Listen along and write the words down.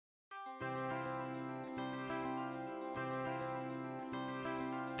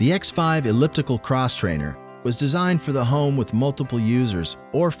The X5 Elliptical Cross Trainer was designed for the home with multiple users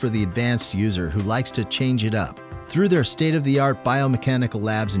or for the advanced user who likes to change it up. Through their state-of-the-art biomechanical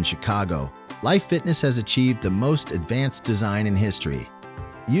labs in Chicago, Life Fitness has achieved the most advanced design in history.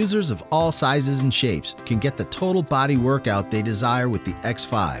 Users of all sizes and shapes can get the total body workout they desire with the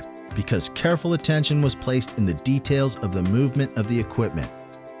X5 because careful attention was placed in the details of the movement of the equipment,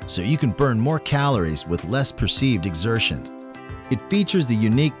 so you can burn more calories with less perceived exertion. It features the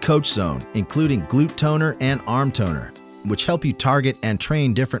unique coach zone, including glute toner and arm toner, which help you target and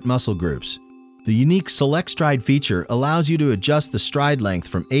train different muscle groups. The unique Select Stride feature allows you to adjust the stride length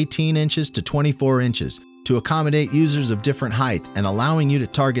from 18 inches to 24 inches to accommodate users of different height and allowing you to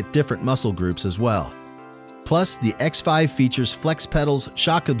target different muscle groups as well. Plus, the X5 features Flex Pedals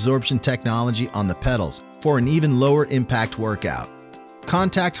shock absorption technology on the pedals for an even lower impact workout.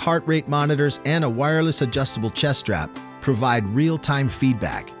 Contact heart rate monitors and a wireless adjustable chest strap provide real-time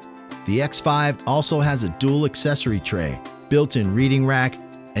feedback. The X5 also has a dual accessory tray, built-in reading rack,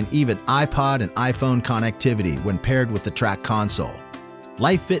 and even iPod and iPhone connectivity when paired with the track console.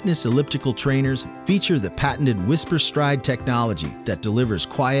 Life Fitness elliptical trainers feature the patented Whisper Stride technology that delivers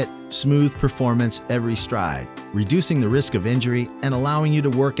quiet, smooth performance every stride, reducing the risk of injury and allowing you to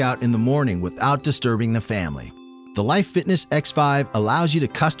work out in the morning without disturbing the family. The Life Fitness X5 allows you to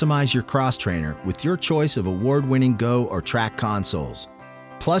customize your cross trainer with your choice of award-winning Go or Track consoles.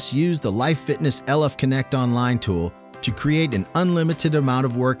 Plus, use the Life Fitness LF Connect online tool to create an unlimited amount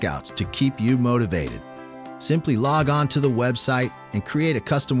of workouts to keep you motivated. Simply log on to the website and create a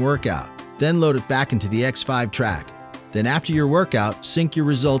custom workout, then load it back into the X5 track. Then after your workout, sync your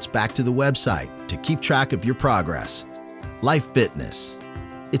results back to the website to keep track of your progress. Life Fitness.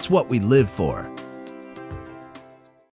 It's what we live for.